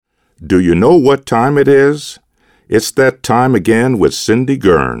Do you know what time it is? It's that time again with Cindy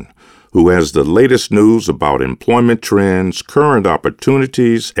Gurn, who has the latest news about employment trends, current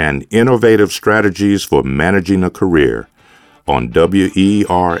opportunities, and innovative strategies for managing a career on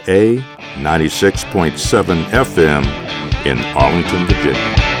WERA 96.7 FM in Arlington,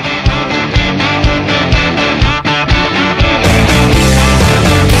 Virginia.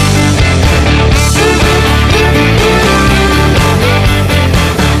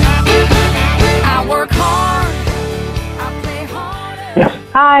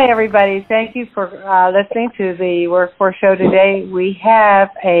 Hi, everybody. Thank you for listening to the Workforce Show today. We have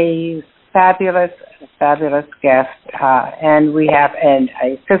a fabulous guest, and we have an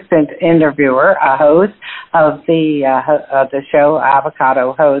assistant interviewer, a host of the show,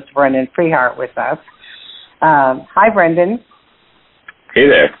 Avocado host, Brendan Freehart, with us. Hi, Brendan. Hey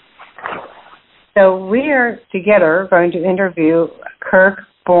there. So we are together going to interview Kirk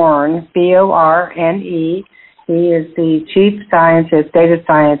Borne, B-O-R-N-E. He is the chief data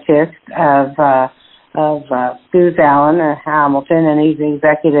scientist of Booz Allen Hamilton, and he's the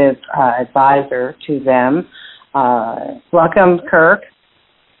executive advisor to them. Welcome, Kirk.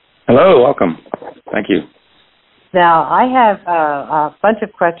 Hello, welcome. Thank you. Now, I have a bunch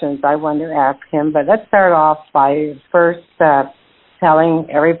of questions I want to ask him, but let's start off by first telling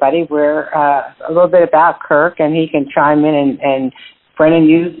everybody a little bit about Kirk, and he can chime in, and Brennan,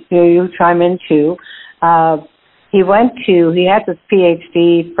 you chime in too. He had his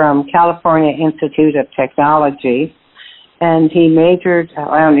Ph.D. from California Institute of Technology, and he majored,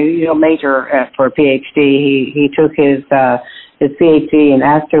 major for a Ph.D. He took his Ph.D. in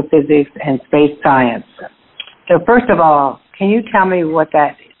astrophysics and space science. So first of all, can you tell me what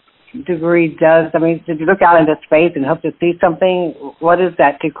that degree does? I mean, did you look out into space and hope to see something? What is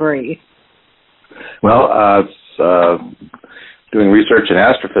that degree? Well, doing research in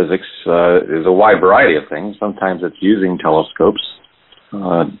astrophysics is a wide variety of things. Sometimes it's using telescopes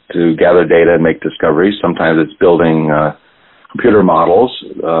to gather data and make discoveries. Sometimes it's building computer models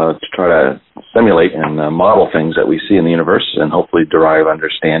to try to simulate and model things that we see in the universe and hopefully derive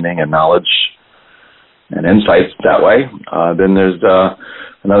understanding and knowledge and insights that way. Then there's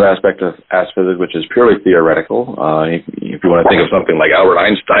another aspect of astrophysics, which is purely theoretical. If you want to think of something like Albert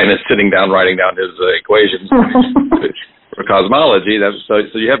Einstein is sitting down, writing down his equations, for cosmology, so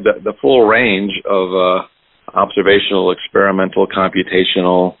you have the full range of observational, experimental,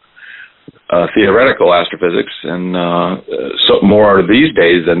 computational, theoretical astrophysics, and so more these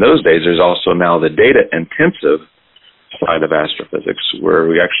days than those days. There's also now the data-intensive side of astrophysics, where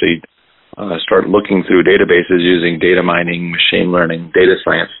we actually start looking through databases using data mining, machine learning, data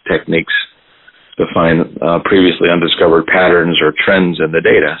science techniques to find previously undiscovered patterns or trends in the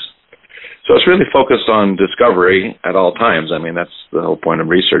data. So it's really focused on discovery at all times. I mean, that's the whole point of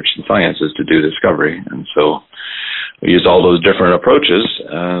research in science, is to do discovery. And so we use all those different approaches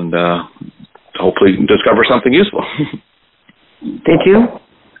and hopefully discover something useful. Did you?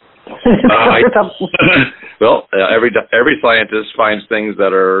 Well, every scientist finds things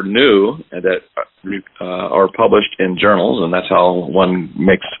that are new and that are published in journals, and that's how one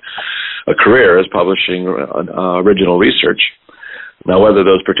makes a career, is publishing original research. Now, whether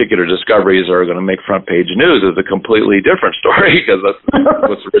those particular discoveries are going to make front-page news is a completely different story, because that's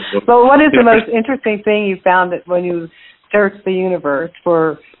what's original. Well, what is the most interesting thing you found that when you searched the universe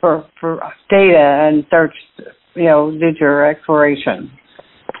for data and did your exploration?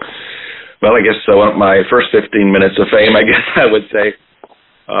 Well, I guess my first 15 minutes of fame, I guess I would say,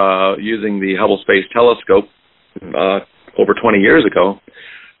 using the Hubble Space Telescope over 20 years ago,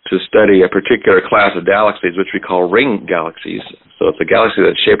 to study a particular class of galaxies, which we call ring galaxies. So it's a galaxy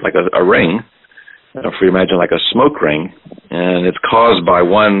that's shaped like a ring, if you imagine like a smoke ring, and it's caused by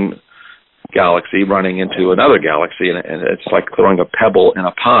one galaxy running into another galaxy, and it's like throwing a pebble in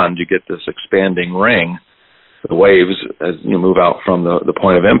a pond. You get this expanding ring, the waves, as you move out from the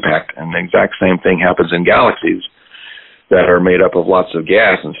point of impact, and the exact same thing happens in galaxies that are made up of lots of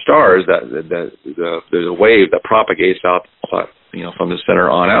gas and stars. There's a wave that propagates out, from the center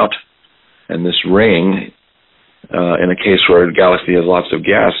on out, and this ring, in a case where a galaxy has lots of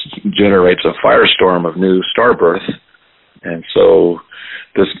gas, generates a firestorm of new star birth. And so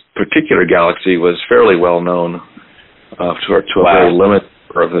this particular galaxy was fairly well known to a very limited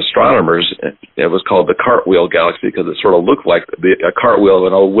number of astronomers. It was called the Cartwheel Galaxy because it sort of looked like a cartwheel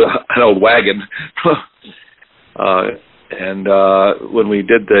of an old wagon. And when we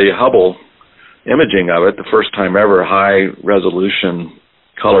did the Hubble imaging of it, the first time ever, high resolution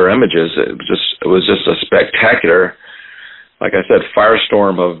color images, it was just a spectacular, like I said,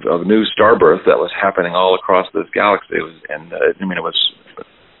 firestorm of new star birth that was happening all across this galaxy. It was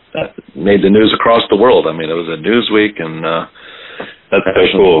made the news across the world. I mean, it was a Newsweek and that's so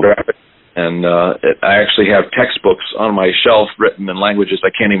cool. And I actually have textbooks on my shelf written in languages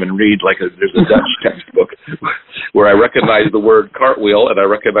I can't even read. There's a Dutch textbook where I recognize the word cartwheel and I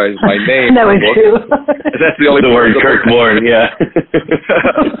recognize my name. No, it's true. That's the only word Kirk Borne. Yeah.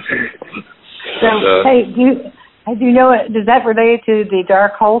 So, hey, do you know it? Does that relate to the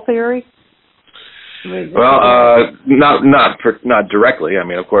dark hole theory? Well, not directly. I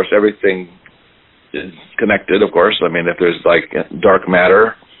mean, of course, everything is connected. Of course, I mean, if there's like dark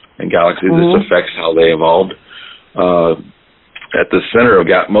matter in galaxies, this affects how they evolved. At the center of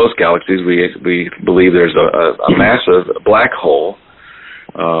most galaxies, we believe there's a massive black hole,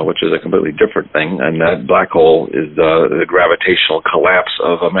 which is a completely different thing, and that black hole is the gravitational collapse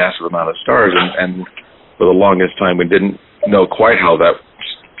of a massive amount of stars. And for the longest time, we didn't know quite how that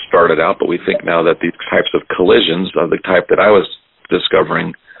started out, but we think now that these types of collisions of the type that I was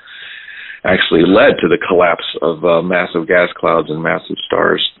discovering actually led to the collapse of massive gas clouds and massive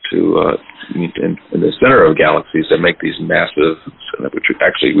stars in the center of galaxies that make these massive, which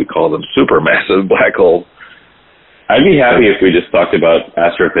actually we call them supermassive black holes. I'd be happy if we just talked about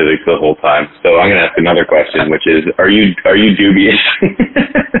astrophysics the whole time. So I'm going to ask another question, which is, are you dubious?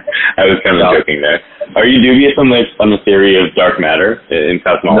 I was kind of joking there. Are you dubious on the theory of dark matter in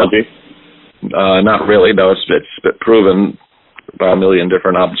cosmology? No, not really. No, it's been proven by a million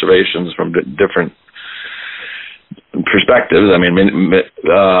different observations from different perspectives. I mean,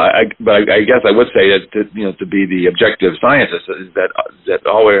 but I guess I would say that to be the objective scientist is that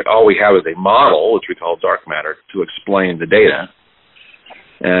all we have is a model, which we call dark matter, to explain the data.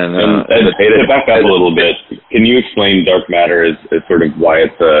 And the data. To back up a little bit, can you explain dark matter as sort of why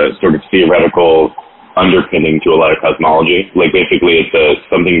it's a sort of theoretical underpinning to a lot of cosmology? Like basically, it's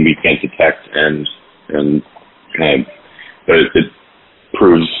something we can't detect, but it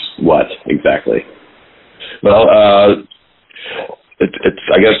proves what exactly? Well, it's.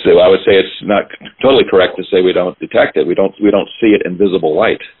 I guess I would say it's not totally correct to say we don't detect it. We don't see it in visible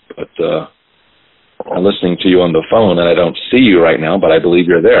light. But I'm listening to you on the phone, and I don't see you right now, but I believe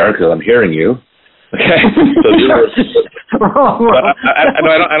you're there because I'm hearing you. Okay. But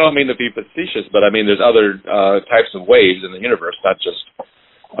I don't mean to be facetious, but I mean there's other types of waves in the universe, not just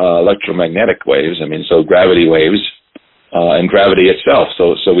electromagnetic waves. I mean, so gravity waves. And gravity itself.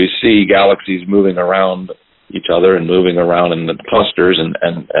 So we see galaxies moving around each other and moving around in the clusters, and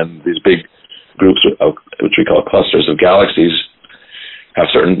these big groups, which we call clusters of galaxies, have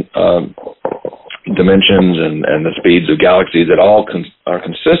certain dimensions and the speeds of galaxies that all are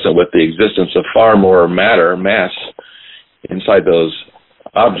consistent with the existence of far more mass inside those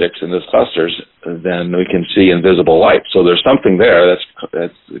objects in those clusters than we can see in visible light. So there's something there that's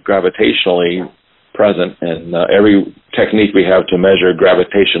gravitationally present, and every technique we have to measure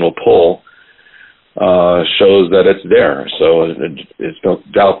gravitational pull shows that it's there. So it's no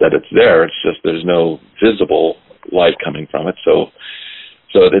doubt that it's there. It's just there's no visible light coming from it. So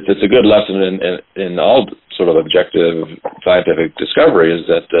it's a good lesson in all sort of objective scientific discovery is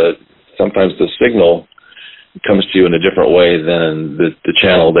that sometimes the signal comes to you in a different way than the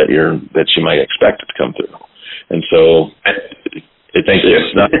channel that you might expect it to come through. And so thank you.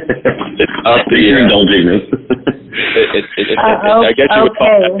 It's not the indulgence.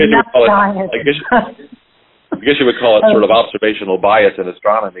 I guess you would call it sort of observational bias in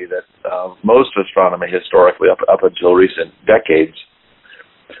astronomy. That most astronomy historically, up until recent decades,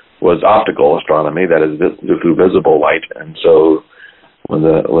 was optical astronomy. That is through visible light. And so when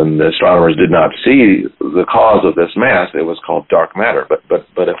the astronomers did not see the cause of this mass, it was called dark matter. But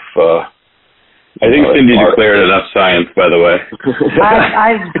if I think Cindy declared enough science, by the way.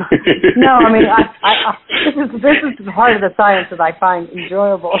 This is the part of the science that I find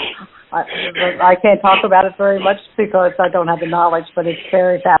enjoyable. I can't talk about it very much because I don't have the knowledge, but it's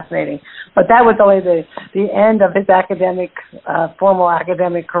very fascinating. But that was only the end of his formal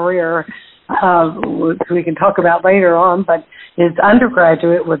academic career, which we can talk about later on. But his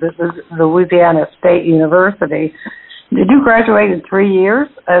undergraduate was at Louisiana State University. Did you graduate in 3 years?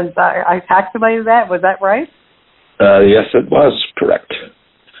 I calculated that. Was that right? Yes, it was correct.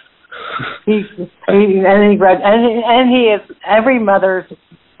 He is every mother's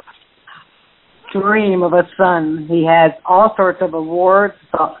dream of a son. He has all sorts of awards,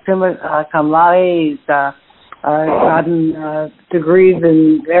 cum laude. He's gotten degrees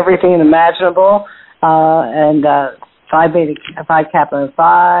in everything imaginable, and Phi Kappa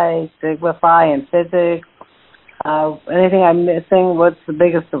Phi, Sigma Phi in physics. Anything I'm missing? What's the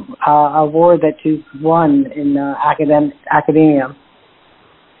biggest award that you've won in academia?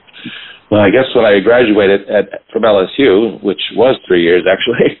 Well, I guess when I graduated from LSU, which was 3 years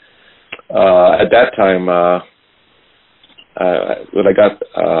actually, at that time, when I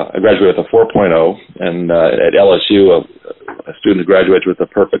graduated with a 4.0, and at LSU, a student who graduates with a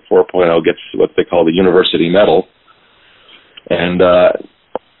perfect 4.0 gets what they call the university medal. And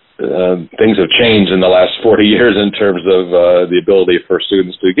things have changed in the last 40 years in terms of the ability for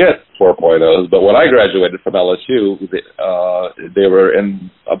students to get 4.0s. But when I graduated from LSU, they were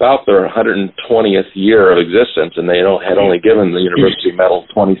in about their 120th year of existence, and they had only given the university medal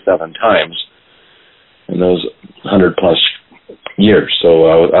 27 times in those 100-plus years. So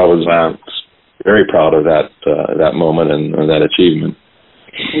I was very proud of that moment and that achievement.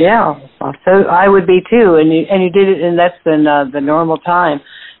 Yeah, so I would be too, and you did it, and that's the normal time.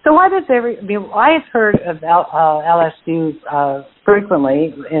 So why does I have heard of LSU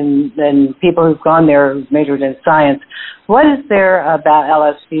frequently, and people who've gone there majored in science. What is there about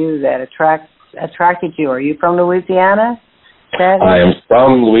LSU that attracted you? Are you from Louisiana? I am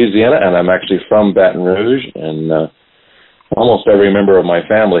from Louisiana, and I'm actually from Baton Rouge, and almost every member of my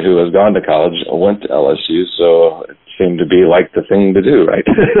family who has gone to college went to LSU, so it seemed to be like the thing to do, right?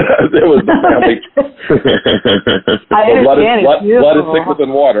 It was the family. Blood is thicker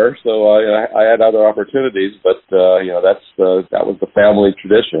than water, so I had other opportunities, but that was the family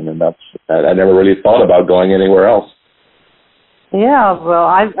tradition, and I never really thought about going anywhere else. Yeah, well,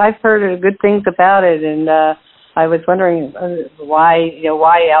 I've heard good things about it, and I was wondering why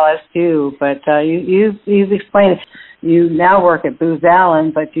LSU, but you've explained it. You now work at Booz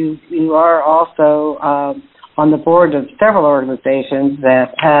Allen, but you are also on the board of several organizations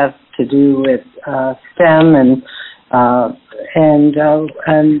that have to do with STEM, and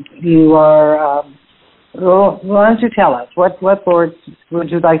you are. Well, why don't you tell us what boards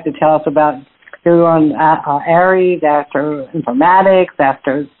would you like to tell us about? You're on ARIES, after informatics,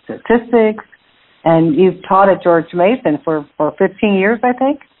 after statistics, and you've taught at George Mason for 15 years, I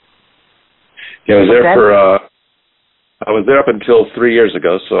think. Yeah, I was there up until 3 years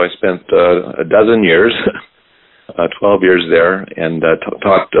ago, so I spent a dozen years, 12 years there, and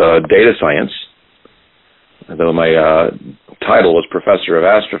taught data science, though my title was Professor of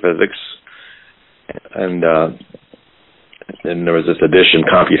Astrophysics, and there was this addition,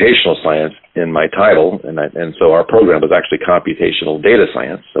 computational science, in my title, and so our program was actually computational data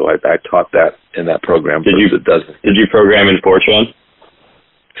science, so I taught that in that program. Did you program in Fortran?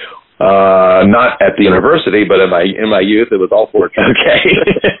 Not at the university, but in my youth, it was all Fortran. Okay.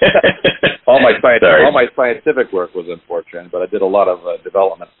 all my scientific work was in Fortran, but I did a lot of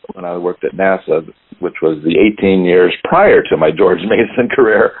development when I worked at NASA, which was the 18 years prior to my George Mason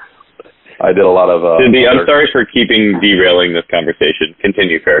career. I did a lot of. I'm sorry for derailing this conversation.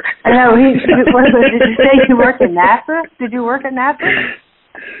 Continue, Kirk. I know. Did you say you worked at NASA? Did you work at NASA?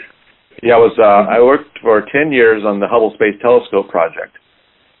 Yeah, I worked for 10 years on the Hubble Space Telescope project.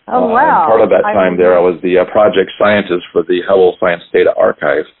 Oh, wow. Part of that time there, I was the project scientist for the Hubble Science Data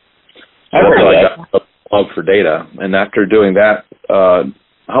Archive. I got a plug for data. And after doing that,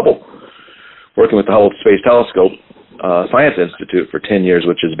 working with the Hubble Space Telescope Science Institute for 10 years,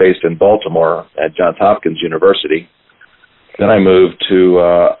 which is based in Baltimore at Johns Hopkins University, then I moved to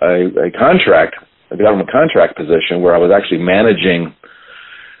a government contract position where I was actually managing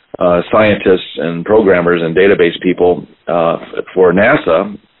scientists and programmers and database people for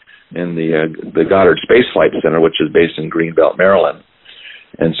NASA in the Goddard Space Flight Center, which is based in Greenbelt, Maryland.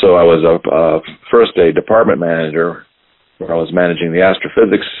 And so I was first a department manager where I was managing the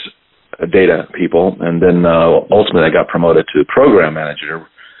astrophysics data people, and then ultimately I got promoted to program manager,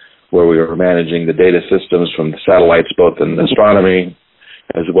 where we were managing the data systems from the satellites, both in astronomy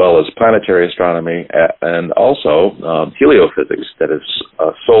as well as planetary astronomy, and also heliophysics, that is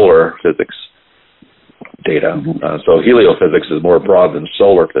solar physics data. So heliophysics is more broad than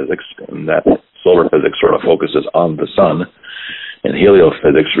solar physics, and that solar physics sort of focuses on the sun, and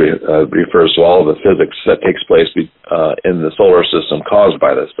heliophysics refers to all the physics that takes place in the solar system caused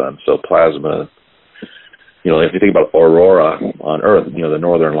by the sun. So plasma, if you think about aurora on Earth, the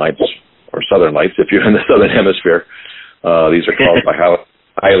northern lights or southern lights, if you're in the southern hemisphere, these are caused by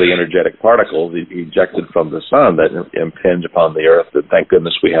highly energetic particles ejected from the sun that impinge upon the Earth. And thank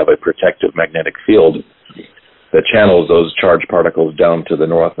goodness we have a protective magnetic field that channels those charged particles down to the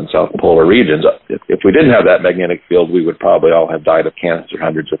north and south polar regions. If we didn't have that magnetic field, we would probably all have died of cancer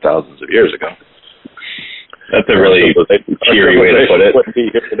hundreds of thousands of years ago. That's a really cheery way to put it. Wouldn't be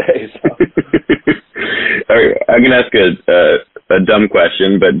here today. So. I'm going to ask a dumb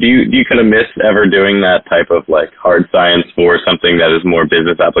question, but do you kind of miss ever doing that type of hard science for something that is more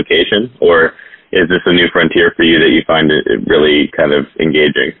business application, or is this a new frontier for you that you find it really kind of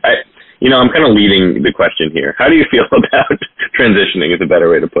engaging? I'm kind of leading the question here. How do you feel about transitioning is a better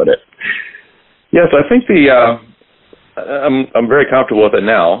way to put it? Yes, I think I'm very comfortable with it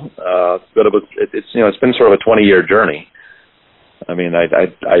now, but it's been sort of a 20-year journey. I mean, I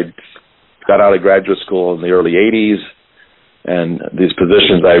got out of graduate school in the early 80s, and these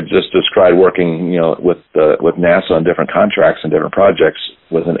positions I've just described working, with NASA on different contracts and different projects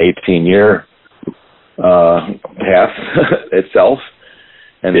was an 18-year path itself.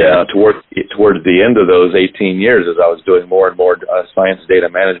 And towards the end of those 18 years, as I was doing more and more science data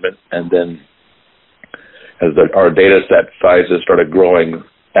management, and then as our data set sizes started growing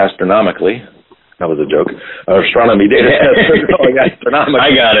astronomically, that was a joke, our astronomy data sets started growing astronomically.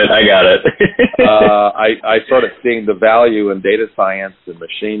 I got it. I started seeing the value in data science and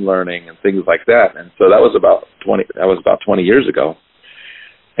machine learning and things like that, and so that was about 20 years ago.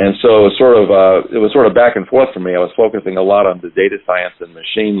 And so it was sort of back and forth for me. I was focusing a lot on the data science and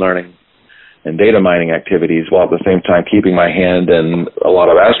machine learning and data mining activities, while at the same time keeping my hand in a lot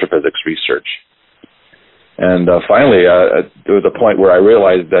of astrophysics research. And finally, there was a point where I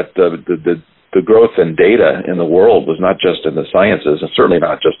realized that the growth in data in the world was not just in the sciences, and certainly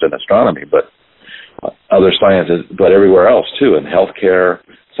not just in astronomy, but other sciences, but everywhere else too, in healthcare,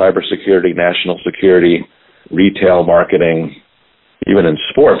 cybersecurity, national security, retail, marketing, even in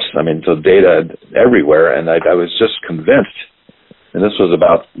sports. I mean, so data everywhere, and I was just convinced, and this was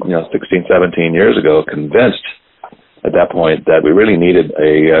about 16, 17 years ago, convinced at that point that we really needed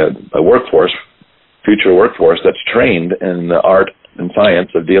a workforce, future workforce that's trained in the art and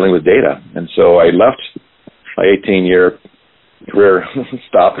science of dealing with data. And so I left my 18-year career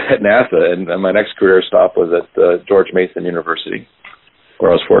stop at NASA, and my next career stop was at George Mason University,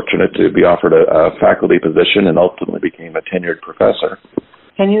 where I was fortunate to be offered a faculty position and ultimately became a tenured professor.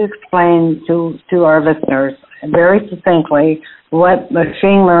 Can you explain to our listeners very succinctly what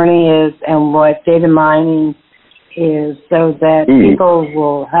machine learning is and what data mining is, so that people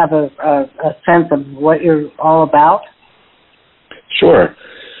will have a sense of what you're all about? Sure.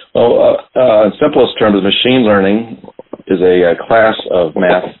 Well, in simplest terms, machine learning is a class of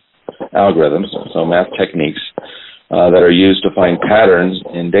math algorithms, so math techniques, that are used to find patterns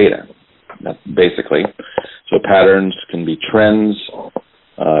in data, basically. So patterns can be trends,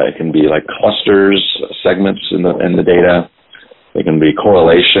 it can be like clusters, segments in the data, it can be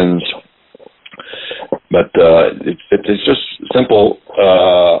correlations, but it's just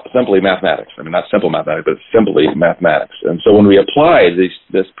simply mathematics. I mean, not simple mathematics, but simply mathematics. And so when we apply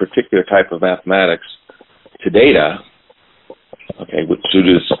this particular type of mathematics to data,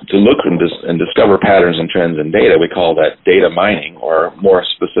 to look and discover patterns and trends in data, we call that data mining, or more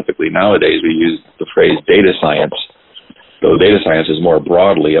specifically nowadays we use the phrase data science, though data science is more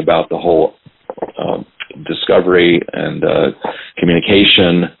broadly about the whole discovery and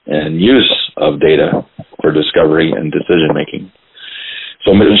communication and use of data for discovery and decision making.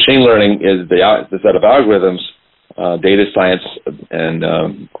 So machine learning is the set of algorithms, data science and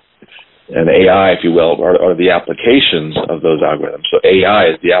AI, if you will, are the applications of those algorithms. So AI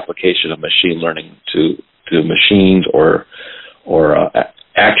is the application of machine learning to machines or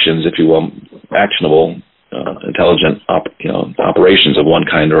actions, if you will, actionable, intelligent operations of one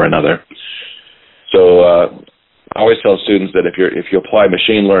kind or another. So I always tell students that if you apply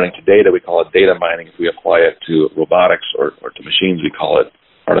machine learning to data, we call it data mining. If we apply it to robotics or to machines, we call it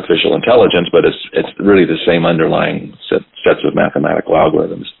artificial intelligence. But it's really the same underlying sets of mathematical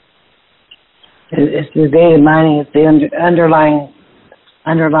algorithms. It's the data mining. It's the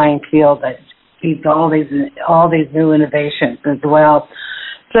underlying field that feeds all these new innovations as well.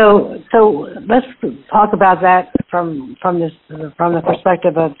 So let's talk about that from the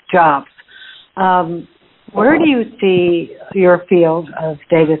perspective of jobs. Where do you see your field of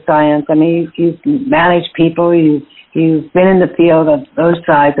data science? I mean, you've managed people. You've been in the field of those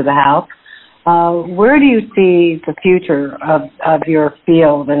sides of the house. Where do you see the future of your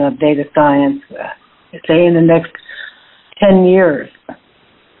field and of data science, say, in the next 10 years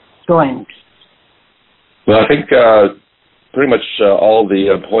going? Well, I think pretty much all the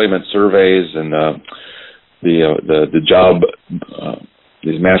employment surveys and the job,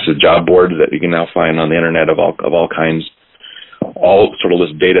 these massive job boards that you can now find on the internet of all kinds, all sort of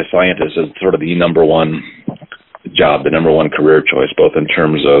list data scientists as sort of the number one job, the number one career choice, both in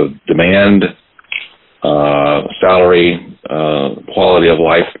terms of demand, salary, quality of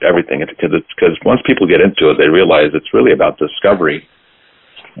life, everything. Because once people get into it, they realize it's really about discovery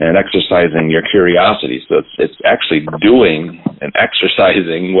and exercising your curiosity. So it's actually doing and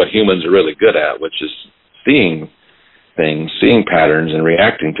exercising what humans are really good at, which is seeing things, seeing patterns and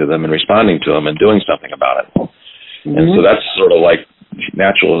reacting to them and responding to them and doing something about it. Mm-hmm. And so that's sort of like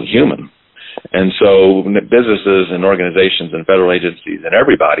natural human. And so businesses and organizations and federal agencies and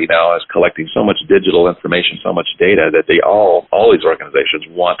everybody now is collecting so much digital information, so much data, that all these organizations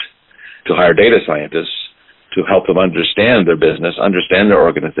want to hire data scientists to help them understand their business, understand their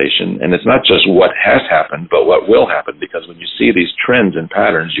organization. And it's not just what has happened, but what will happen, because when you see these trends and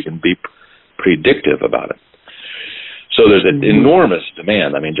patterns, you can be predictive about it. So there's an enormous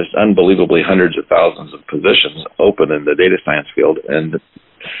demand. I mean, just unbelievably hundreds of thousands of positions open in the data science field. And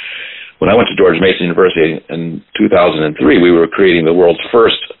when I went to George Mason University in 2003, we were creating the world's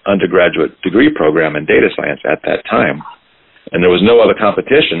first undergraduate degree program in data science at that time. And there was no other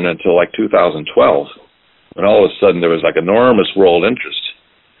competition until like 2012, when all of a sudden there was like enormous world interest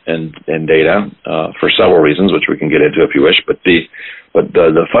in data for several reasons, which we can get into if you wish. But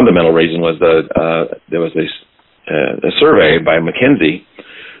the fundamental reason was there was a survey by McKinsey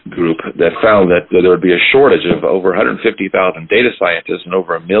group that found that there would be a shortage of over 150,000 data scientists and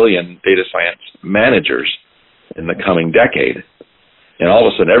over 1 million data science managers in the coming decade. And all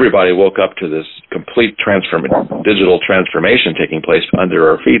of a sudden, everybody woke up to this complete digital transformation taking place under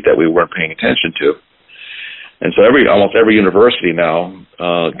our feet that we weren't paying attention to. And so almost every university now,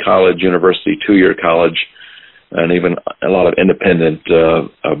 college, university, 2-year college, and even a lot of independent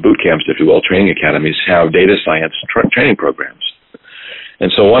boot camps, if you will, training academies, have data science training programs.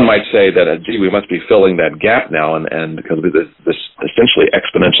 And so one might say that, gee, we must be filling that gap now, and because of this essentially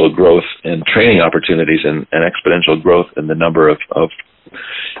exponential growth in training opportunities and exponential growth in the number of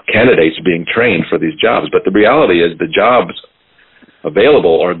candidates being trained for these jobs. But the reality is the jobs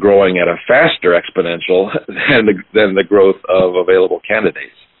available are growing at a faster exponential than the growth of available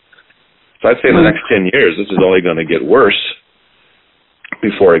candidates. So I'd say in the next 10 years, this is only going to get worse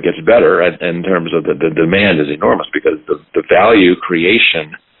before it gets better in terms of the demand is enormous, because the value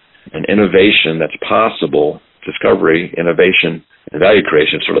creation and innovation that's possible, discovery, innovation, and value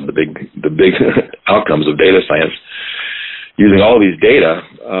creation, sort of the big outcomes of data science. Using all these data,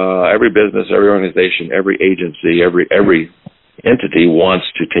 every business, every organization, every agency, every entity wants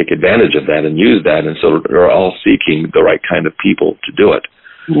to take advantage of that and use that, and so they're all seeking the right kind of people to do it.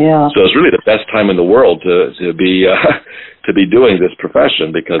 Yeah. So it's really the best time in the world to be doing this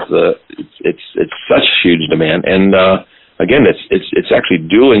profession, because it's such huge demand, and again, it's actually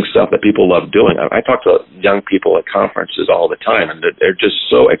doing stuff that people love doing. I talk to young people at conferences all the time, and they're just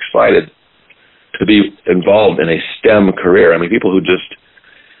so excited to be involved in a STEM career. I mean, people who just...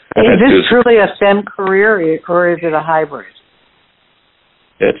 Is this truly a STEM career, or is it a hybrid?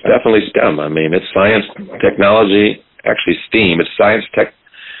 It's definitely STEM. I mean, it's science, technology, actually STEAM. It's science,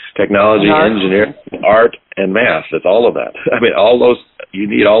 technology, engineering, art, and math. It's all of that. I mean, all those, you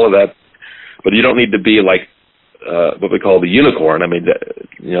need all of that, but you don't need to be like what we call the unicorn. I mean,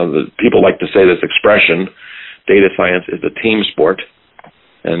 people like to say this expression, data science is a team sport.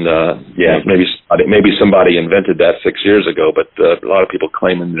 And maybe somebody invented that 6 years ago, but a lot of people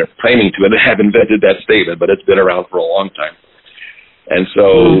claiming to have invented that statement, but it's been around for a long time. And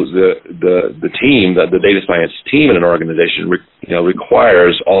so the team, the data science team in an organization,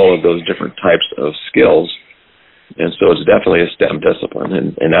 requires all of those different types of skills. And so it's definitely a STEM discipline.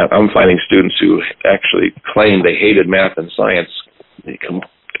 And I'm finding students who actually claim they hated math and science, they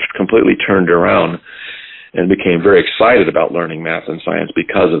completely turned around and became very excited about learning math and science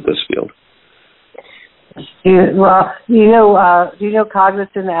because of this field. Do you know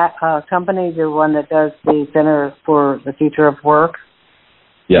Cognizant company, the one that does the Center for the Future of Work?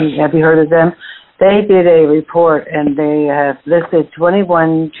 Yes. Have you heard of them? They did a report, and they have listed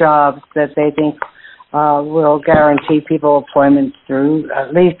 21 jobs that they think will guarantee people employment through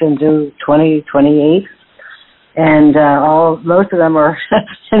at least into 2028. And most of them are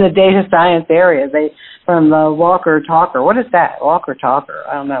in the data science area. From the Walker Talker. What is that? Walker Talker.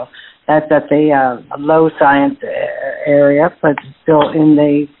 I don't know. That's at the low science area, but still in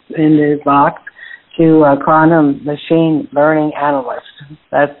the box. To quantum machine learning analyst.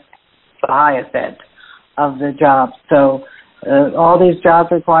 That's the highest end of the job. So all these jobs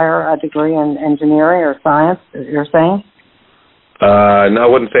require a degree in engineering or science, you're saying? No, I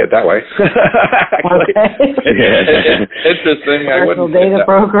wouldn't say it that way. Okay. Interesting. Personal data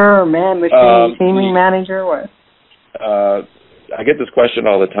broker or machine teaming manager? What? I get this question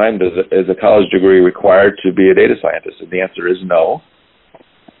all the time. Is a college degree required to be a data scientist? And the answer is no.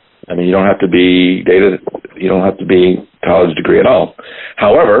 I mean, you don't have to be college degree at all.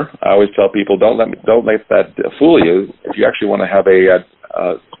 However, I always tell people don't let that fool you. If you actually want to have a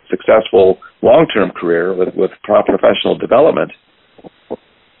successful long-term career with professional development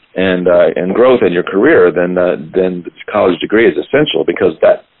and growth in your career, then the college degree is essential, because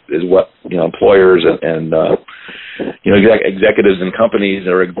that is what employers and executives in companies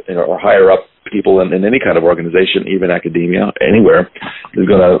or higher up people in any kind of organization, even academia, anywhere, is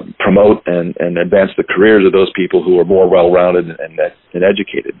going to promote and advance the careers of those people who are more well-rounded and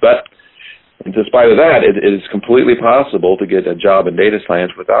educated. But in spite of that, it is completely possible to get a job in data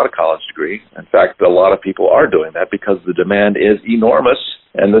science without a college degree. In fact, a lot of people are doing that because the demand is enormous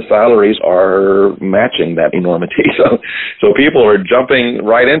and the salaries are matching that enormity. So people are jumping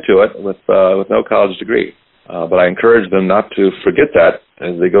right into it with no college degree. But I encourage them not to forget that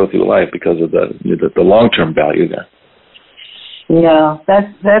as they go through life because of the long-term value there. Yeah,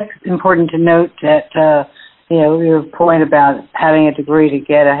 that's important to note that. Your point about having a degree to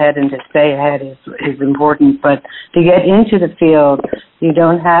get ahead and to stay ahead is important, but to get into the field, you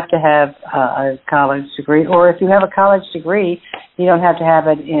don't have to have a college degree, or if you have a college degree, you don't have to have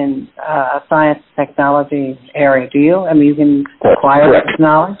it in a science technology area, do you? I mean, you can acquire this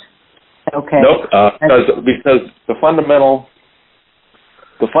knowledge? Okay. Nope, because the fundamental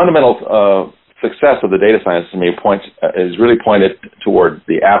success of the data science to me is really pointed toward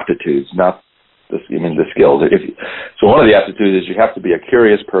the aptitudes, not the skills. So one of the aptitudes is you have to be a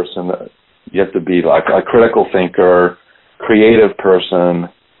curious person. You have to be like a critical thinker, creative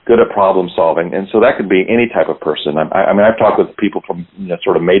person, good at problem solving. And so that could be any type of person. I mean, I've talked with people from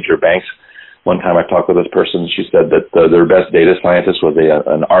sort of major banks. One time I talked with this person. She said that their best data scientist was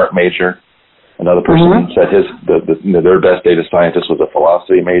an art major. Another person said their best data scientist was a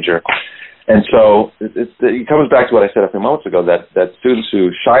philosophy major. And so it comes back to what I said a few moments ago, that students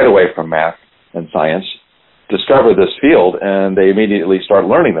who shied away from math and science discover this field, and they immediately start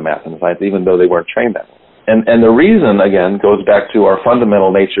learning the math and science, even though they weren't trained that way. And the reason, again, goes back to our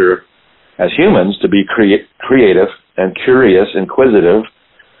fundamental nature as humans to be creative and curious, inquisitive,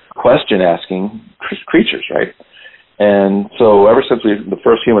 question-asking creatures, right? And so ever since the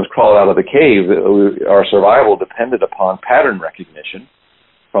first humans crawled out of the cave, our survival depended upon pattern recognition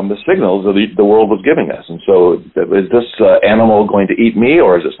from the signals that the world was giving us. And so is this animal going to eat me,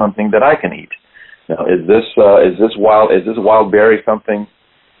 or is it something that I can eat? Now, is this wild berry something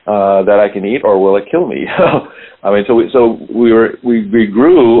that I can eat, or will it kill me? I mean, so we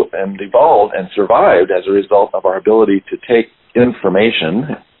grew and evolved and survived as a result of our ability to take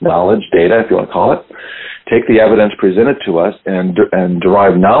information, knowledge, data, if you want to call it, take the evidence presented to us and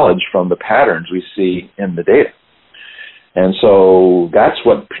derive knowledge from the patterns we see in the data. And so that's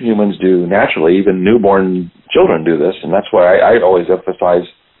what humans do naturally. Even newborn children do this, and that's why I always emphasize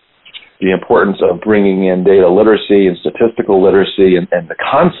the importance of bringing in data literacy and statistical literacy and the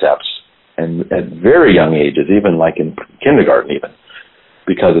concepts and at very young ages, even like in kindergarten even,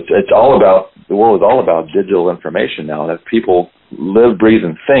 because it's all about, the world is all about digital information now, and if people live, breathe,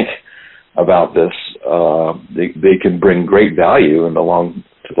 and think about this, they can bring great value in the long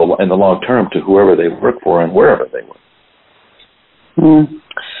term to whoever they work for and wherever they work.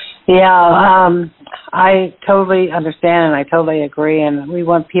 Yeah, I totally understand and I totally agree, and we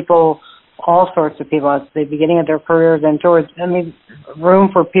want people, all sorts of people at the beginning of their careers and towards, room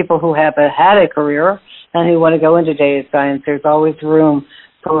for people who have had a career and who want to go into data science. There's always room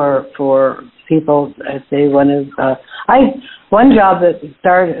for people if they want to. One job that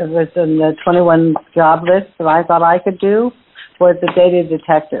started was in the 21 job list that I thought I could do was a data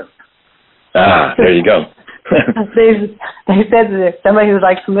detective. There you go. They said that somebody who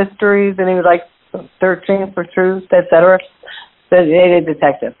likes mysteries and he was like searching for truth, etc. The data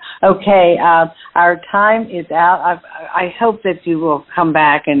detective. Okay, our time is out. I hope that you will come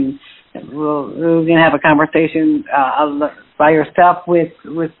back and we're going to have a conversation by yourself with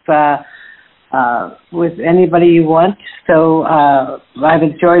anybody you want. So I've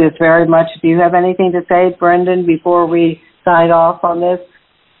enjoyed this very much. Do you have anything to say, Brendan, before we sign off on this?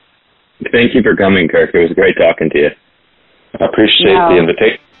 Thank you for coming, Kirk. It was great talking to you. I appreciate the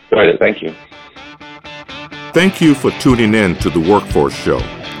invitation. Enjoyed it. Thank you. Thank you for tuning in to the Workforce Show.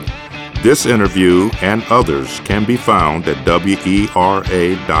 This interview and others can be found at WERA.FM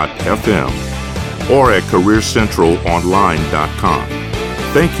or at CareerCentralOnline.com.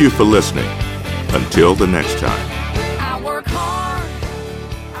 Thank you for listening. Until the next time.